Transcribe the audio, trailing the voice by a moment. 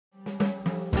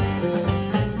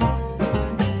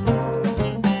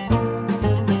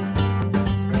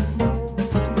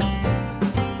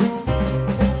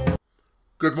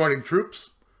Good morning, troops.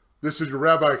 This is your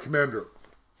Rabbi Commander.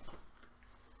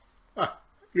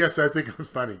 Yes, I think I'm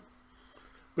funny.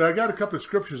 But I got a couple of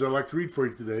scriptures I'd like to read for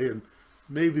you today, and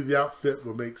maybe the outfit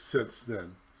will make sense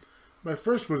then. My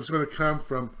first one is going to come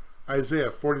from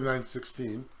Isaiah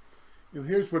 49:16, and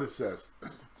here's what it says.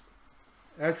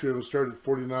 Actually, it will start at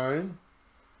 49,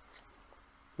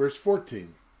 verse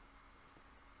 14.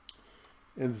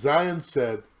 And Zion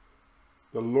said,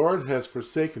 "The Lord has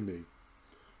forsaken me.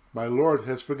 My Lord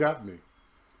has forgotten me."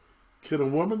 Can a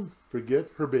woman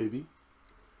forget her baby,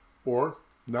 or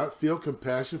not feel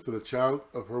compassion for the child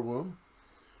of her womb?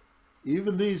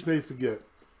 Even these may forget,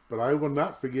 but I will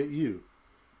not forget you.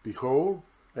 Behold,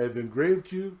 I have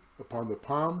engraved you upon the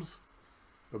palms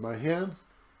of my hands,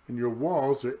 and your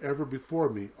walls are ever before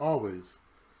me, always.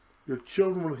 Your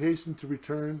children will hasten to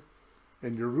return,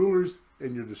 and your rulers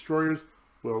and your destroyers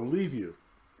will leave you.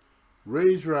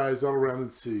 Raise your eyes all around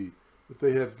and see that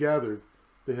they have gathered,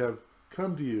 they have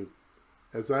come to you.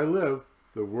 As I live,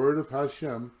 the word of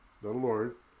Hashem, the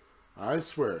Lord, I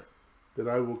swear that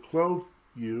I will clothe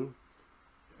you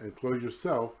and clothe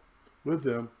yourself with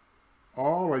them,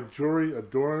 all like jewelry,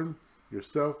 adorn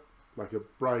yourself like a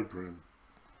bridegroom.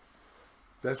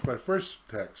 That's my first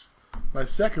text. My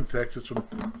second text is from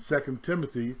 2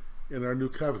 Timothy in our New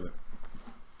Covenant.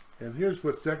 And here's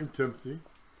what 2 Timothy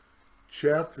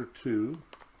chapter 2,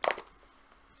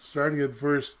 starting at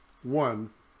verse 1,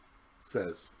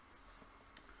 says.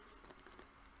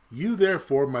 You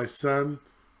therefore, my son,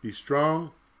 be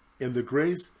strong in the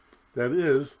grace that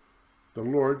is the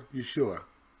Lord Yeshua.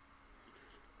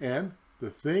 And the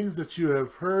things that you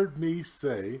have heard me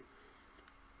say,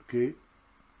 you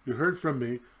heard from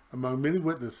me among many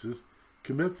witnesses,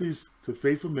 commit these to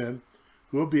faithful men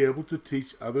who will be able to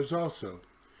teach others also.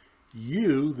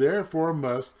 You therefore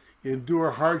must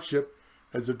endure hardship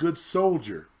as a good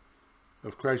soldier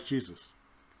of Christ Jesus.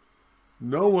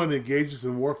 No one engages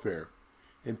in warfare,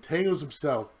 entangles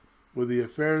himself with the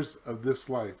affairs of this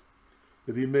life,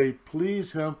 that he may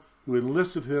please him who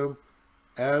enlisted him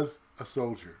as a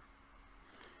soldier.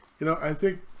 You know, I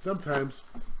think sometimes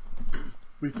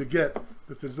we forget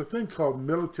that there's a thing called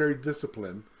military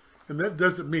discipline, and that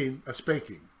doesn't mean a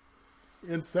spanking.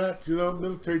 In fact, you know,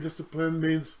 military discipline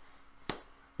means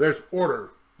there's order,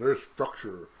 there's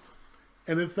structure.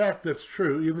 And in fact, that's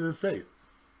true even in faith.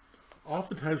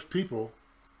 Oftentimes people,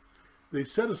 they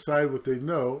set aside what they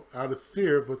know out of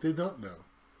fear of what they don't know.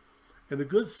 And a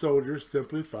good soldier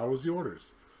simply follows the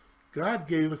orders. God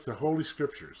gave us the Holy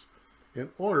Scriptures in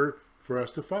order for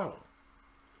us to follow.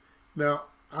 Now,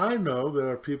 I know there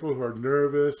are people who are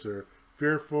nervous or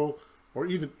fearful or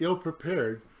even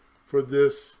ill-prepared for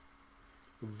this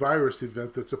virus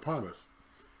event that's upon us.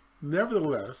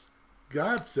 Nevertheless,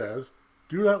 God says,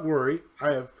 do not worry,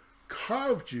 I have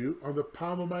carved you on the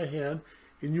palm of my hand,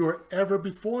 and you are ever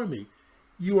before me.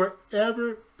 You are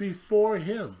ever before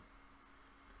him.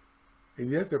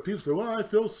 And yet there are people who say, well, I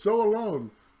feel so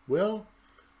alone. Well,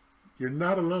 you're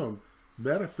not alone.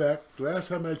 Matter of fact, last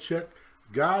time I checked,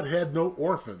 God had no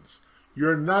orphans.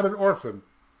 You're not an orphan.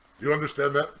 You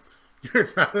understand that? You're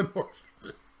not an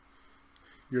orphan.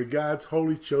 You're God's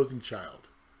holy chosen child.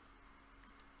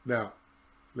 Now,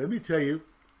 let me tell you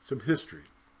some history.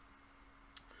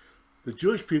 The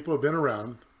Jewish people have been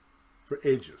around for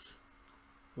ages.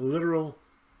 Literal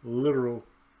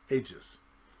ages.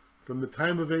 From the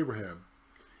time of Abraham.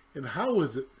 And how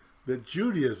is it that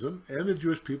Judaism and the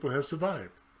Jewish people have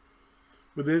survived?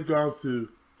 When they've gone through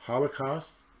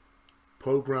Holocausts,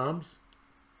 pogroms,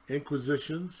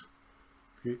 inquisitions,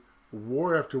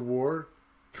 war after war,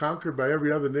 conquered by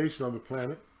every other nation on the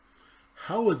planet.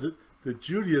 How is it that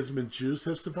Judaism and Jews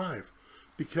have survived?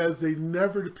 Because they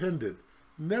never depended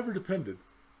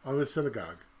on the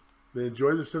synagogue. They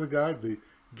enjoyed the synagogue, they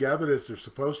gathered as they're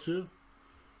supposed to,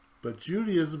 but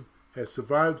Judaism has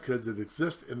survived because it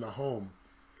exists in the home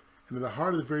and in the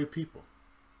heart of the very people.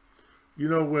 You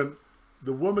know, when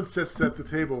the woman sits at the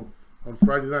table on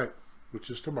Friday night, which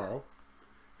is tomorrow,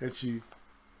 and she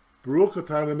Baruch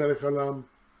atah Melech Haolam,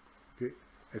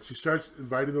 and she starts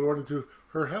inviting the Lord into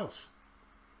her house,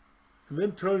 and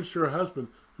then turns to her husband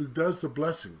who does the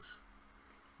blessings.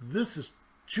 This is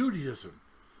Judaism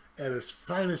at its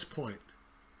finest point.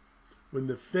 When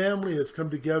the family has come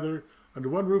together under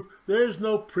one roof, there's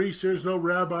no priest, there's no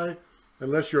rabbi,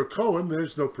 unless you're a Cohen,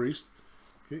 there's no priest.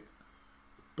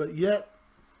 But yet,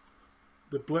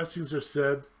 the blessings are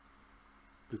said,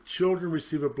 the children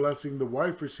receive a blessing, the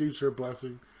wife receives her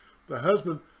blessing, the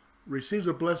husband receives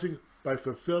a blessing by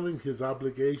fulfilling his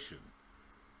obligation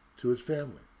to his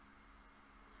family.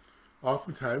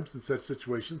 Oftentimes, in such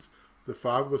situations, the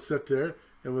father will sit there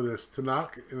and with his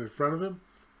Tanakh in front of him,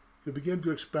 he'll begin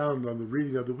to expound on the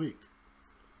reading of the week.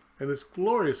 And it's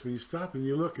glorious when you stop and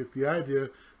you look at the idea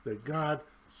that God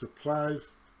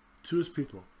supplies to his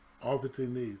people all that they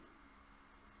need.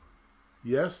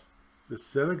 Yes, the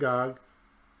synagogue,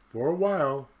 for a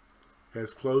while,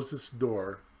 has closed its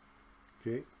door,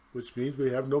 okay, which means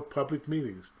we have no public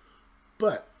meetings.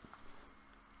 But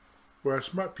we're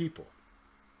smart people.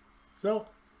 So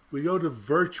we go to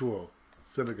virtual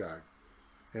synagogue.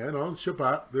 And on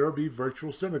Shabbat, there will be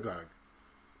virtual synagogue.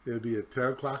 It'll be at 10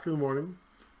 o'clock in the morning.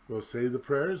 We'll say the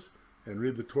prayers and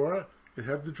read the Torah and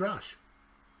have the drash.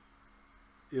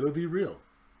 It'll be real.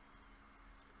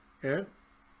 And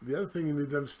the other thing you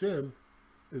need to understand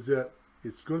is that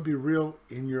it's going to be real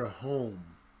in your home,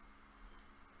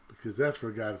 because that's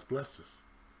where God has blessed us.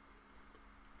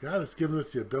 God has given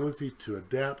us the ability to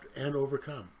adapt and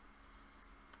overcome.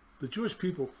 The Jewish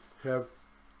people have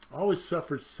always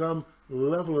suffered some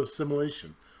level of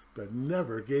assimilation, but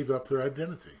never gave up their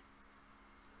identity.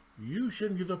 You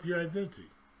shouldn't give up your identity,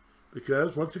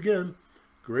 because, once again,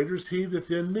 greater is he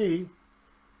that's in me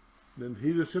than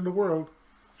he that's in the world.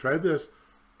 Try this.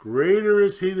 Greater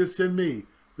is he that's in me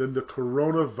than the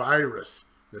coronavirus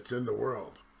that's in the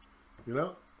world. You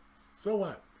know? So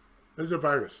what? There's a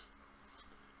virus.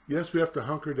 Yes, we have to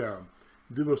hunker down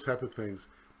and do those type of things,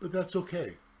 but that's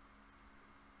okay.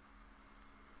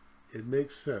 It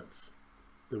makes sense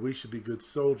that we should be good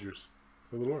soldiers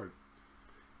for the Lord.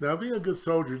 Now, being a good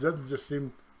soldier doesn't just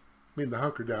mean to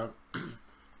hunker down.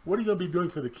 What are you going to be doing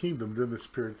for the kingdom during this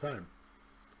period of time?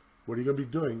 What are you going to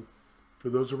be doing for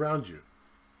those around you,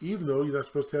 even though you're not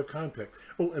supposed to have contact?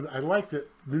 Oh, and I like that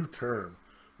new term.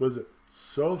 Was it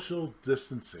social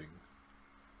distancing?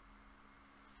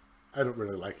 I don't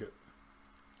really like it.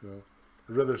 You know,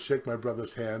 I'd rather shake my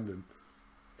brother's hand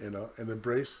and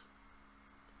embrace.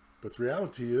 But the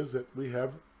reality is that we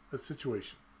have a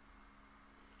situation.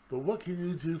 But what can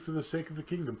you do for the sake of the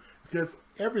kingdom? Because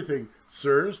everything,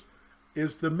 sirs,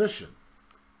 is the mission.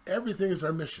 Everything is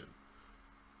our mission.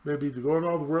 Maybe to go in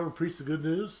all the world and preach the good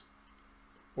news,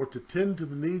 or to tend to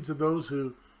the needs of those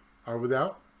who are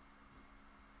without.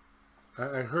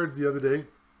 I heard the other day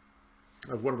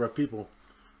of one of our people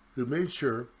who made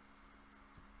sure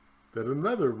that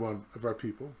another one of our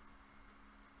people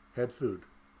had food.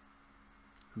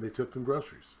 And they took them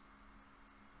groceries.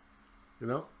 You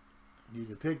know, you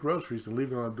can take groceries and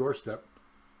leave it on a doorstep.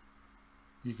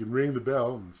 You can ring the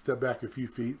bell and step back a few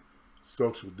feet,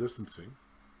 social distancing.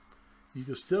 You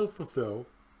can still fulfill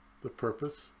the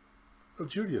purpose of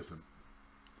Judaism.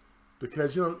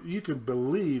 Because, you know, you can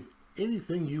believe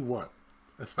anything you want.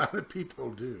 A lot of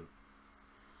people do.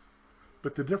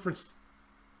 But the difference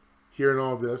here in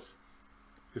all this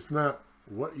is not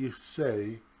what you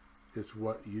say, it's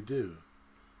what you do.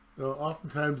 You know,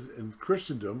 oftentimes in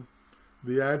Christendom,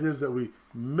 the idea is that we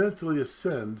mentally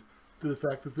ascend to the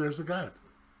fact that there's a God.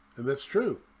 And that's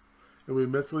true. And we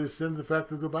mentally ascend to the fact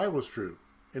that the Bible is true.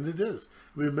 And it is.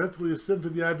 We mentally ascend to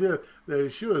the idea that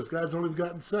Yeshua is God's only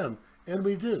begotten Son. And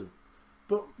we do.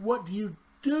 But what do you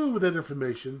do with that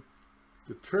information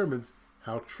determines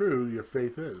how true your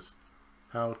faith is,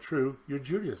 how true your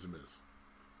Judaism is.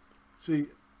 See,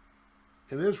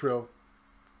 in Israel,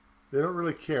 they don't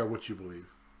really care what you believe.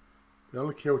 They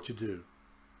only care what you do,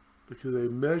 because they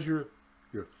measure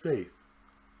your faith,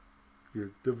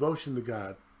 your devotion to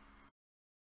God.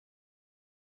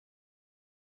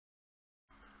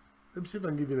 Let me see if I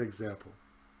can give you an example.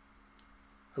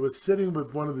 I was sitting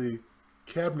with one of the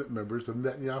cabinet members of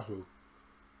Netanyahu,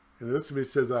 and he looks at me and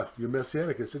says, "You're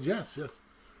Messianic?" I said, yes.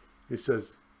 He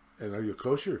says, "And are you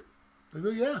kosher?" I go,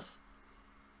 "Yes."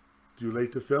 "Do you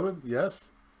late to fill-in?" "Yes."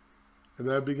 And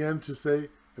then I began to say,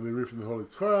 and we read from the Holy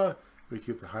Torah, we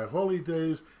keep the high holy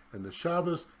days, and the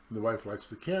Shabbos, and the wife lights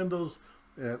the candles,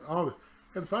 and all that.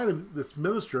 And finally, this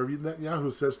minister of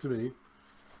Netanyahu says to me,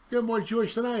 "You're more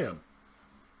Jewish than I am."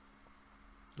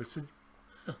 I said,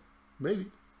 "Yeah,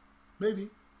 maybe.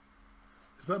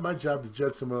 It's not my job to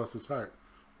judge someone else's heart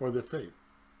or their faith,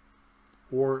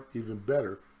 or even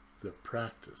better, their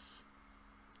practice."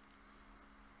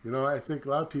 You know, I think a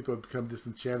lot of people have become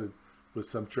disenchanted with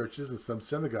some churches and some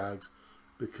synagogues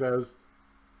because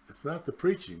it's not the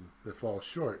preaching that falls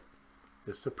short,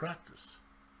 it's the practice.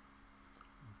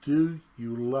 Do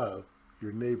you love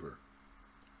your neighbor?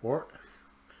 Or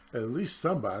at least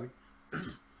somebody.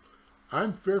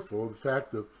 I'm fearful of the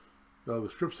fact that the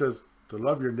scripture says to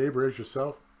love your neighbor as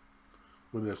yourself.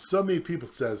 When there's so many people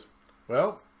says,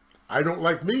 "Well, I don't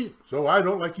like me, so I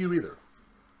don't like you either."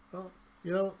 Well,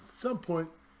 you know, at some point,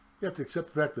 you have to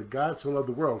accept the fact that God so loved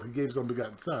the world, he gave his only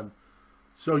begotten Son,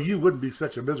 so you wouldn't be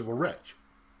such a miserable wretch.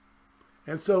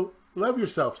 And so, love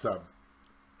yourself some,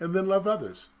 and then love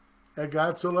others. And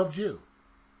God so loved you.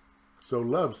 So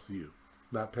loves you.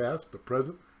 Not past, but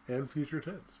present and future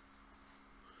tense.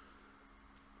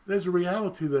 There's a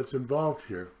reality that's involved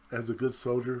here as a good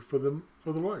soldier for the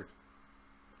Lord.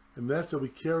 And that's that we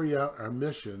carry out our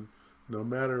mission no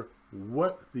matter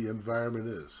what the environment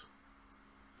is.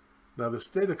 Now, the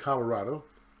state of Colorado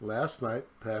last night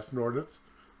passed an ordinance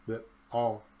that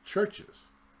all churches,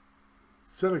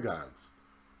 synagogues,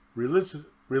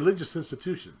 religious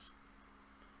institutions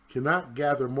cannot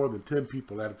gather more than 10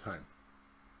 people at a time.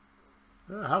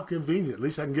 How convenient. At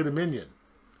least I can get a minion,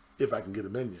 if I can get a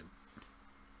minion.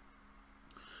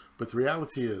 But the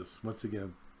reality is, once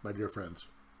again, my dear friends,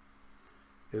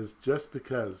 is just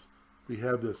because we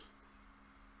have this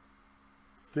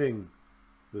thing,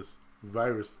 this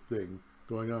virus thing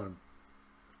going on,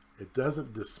 it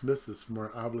doesn't dismiss us from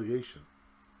our obligation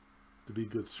to be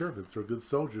good servants or good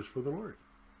soldiers for the Lord.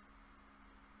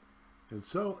 And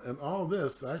so, in all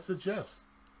this, I suggest,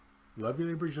 love your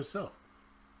neighbors yourself.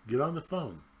 Get on the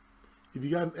phone. If you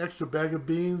got an extra bag of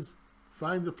beans,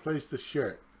 find a place to share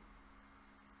it.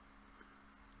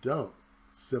 Don't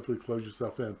simply close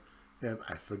yourself in. And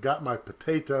I forgot my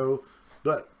potato,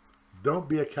 but don't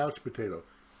be a couch potato.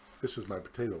 This is my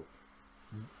potato,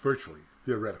 virtually,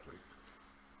 theoretically.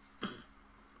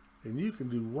 And you can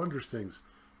do wondrous things,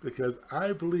 because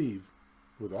I believe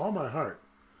with all my heart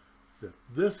that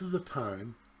this is a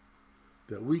time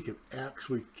that we can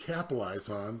actually capitalize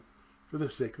on for the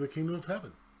sake of the kingdom of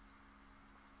heaven.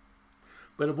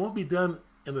 But it won't be done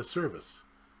in the service.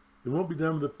 It won't be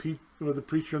done with the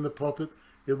preacher in the pulpit.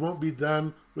 It won't be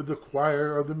done with the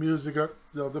choir or the music or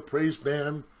the praise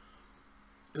band.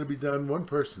 It'll be done one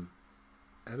person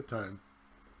at a time,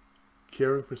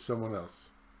 caring for someone else,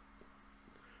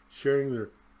 sharing their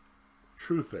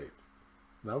true faith,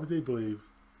 not what they believe,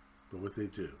 but what they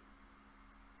do.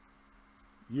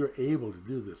 You're able to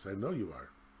do this. I know you are.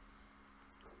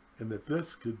 And that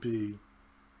this could be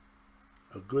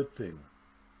a good thing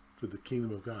for the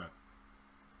kingdom of God.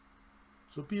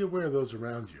 So be aware of those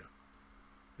around you,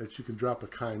 that you can drop a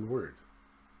kind word,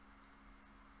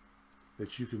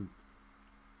 that you can,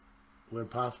 when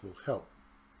possible, help.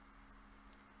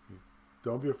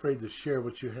 Don't be afraid to share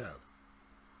what you have.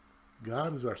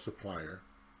 God is our supplier,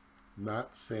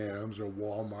 not Sam's or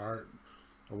Walmart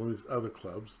or one of these other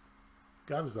clubs.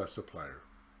 God is our supplier.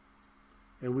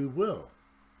 And we will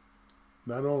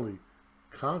not only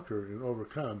conquer and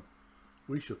overcome,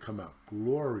 we shall come out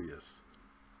glorious.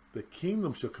 The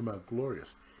kingdom shall come out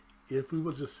glorious if we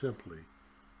will just simply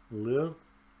live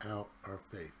out our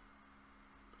faith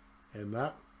and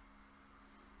not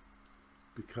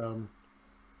become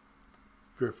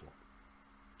fearful.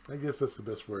 I guess that's the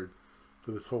best word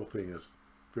for this whole thing, is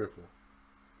fearful.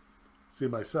 See,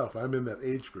 myself, I'm in that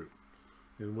age group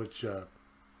in which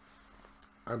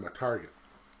I'm a target.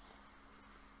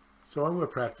 So I'm going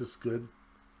to practice good,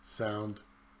 sound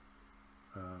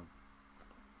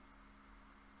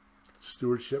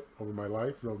stewardship over my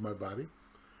life and over my body,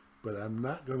 but I'm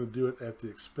not going to do it at the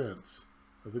expense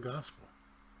of the gospel,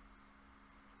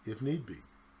 if need be.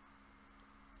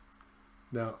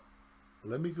 Now,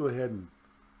 let me go ahead and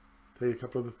tell you a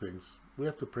couple other things. We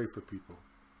have to pray for people.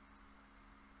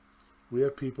 We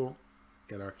have people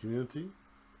in our community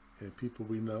and people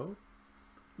we know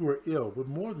who are ill with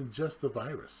more than just the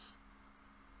virus.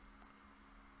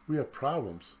 We have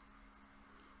problems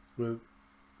with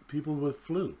people with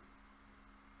flu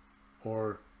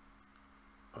or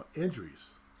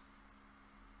injuries.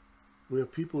 We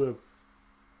have people who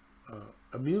have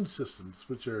immune systems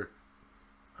which are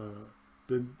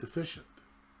been deficient.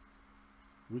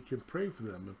 We can pray for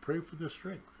them and pray for their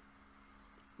strength.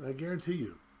 And I guarantee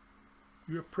you,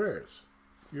 your prayers,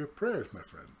 my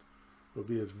friend, will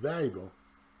be as valuable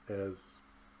as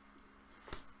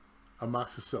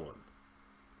amoxicillin.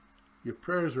 Your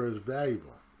prayers are as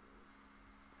valuable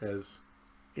as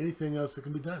anything else that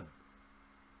can be done.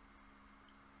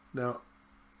 Now,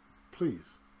 please,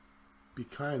 be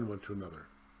kind one to another.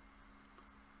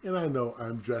 And I know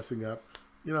I'm dressing up.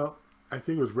 You know, I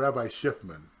think it was Rabbi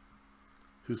Schiffman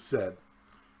who said,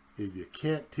 if you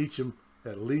can't teach them,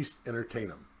 at least entertain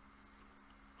them.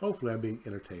 Hopefully I'm being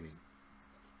entertaining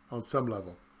on some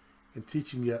level and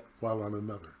teaching yet while on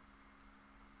another.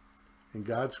 And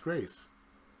God's grace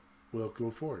will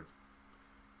go forward.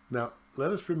 Now,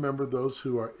 let us remember those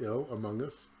who are ill among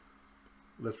us.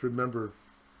 Let's remember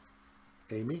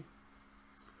Amy.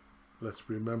 Let's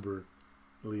remember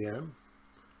Leanne.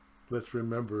 Let's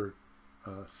remember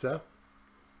Seth.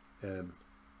 And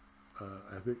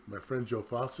I think my friend Joe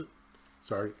Fawcett.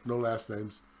 Sorry, no last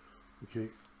names. Okay.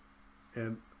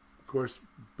 And, of course,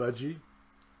 Budgie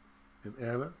and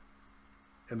Anna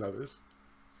and others,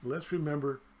 let's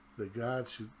remember that God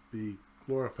should be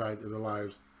glorified in their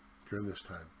lives during this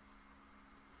time.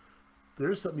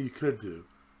 There's something you could do.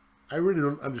 I really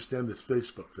don't understand this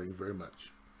Facebook thing very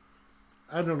much.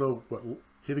 I don't know what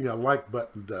hitting a like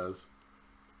button does,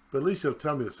 but at least it'll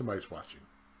tell me that somebody's watching.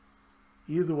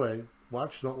 Either way,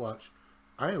 watch, don't watch,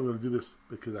 I am going to do this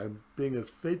because I'm being as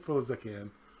faithful as I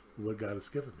can with what God has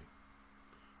given me.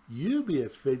 You be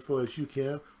as faithful as you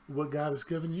can with what God has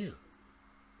given you.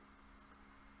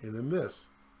 And in this,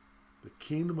 the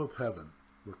kingdom of heaven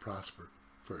will prosper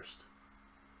first.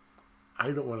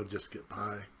 I don't want to just get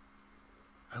by.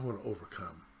 I want to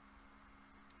overcome.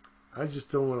 I just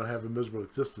don't want to have a miserable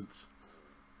existence.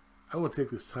 I want to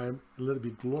take this time and let it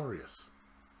be glorious.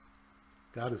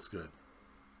 God is good.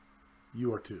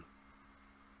 You are too.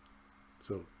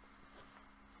 So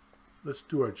let's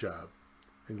do our job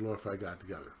and glorify God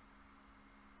together.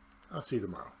 I'll see you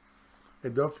tomorrow.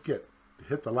 And don't forget to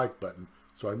hit the like button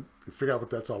so I can figure out what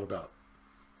that's all about.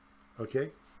 Okay?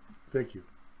 Thank you.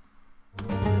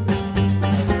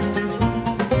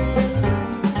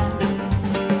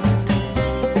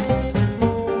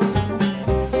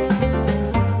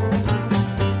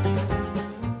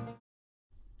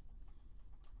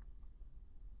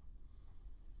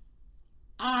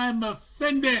 I'm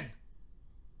offended.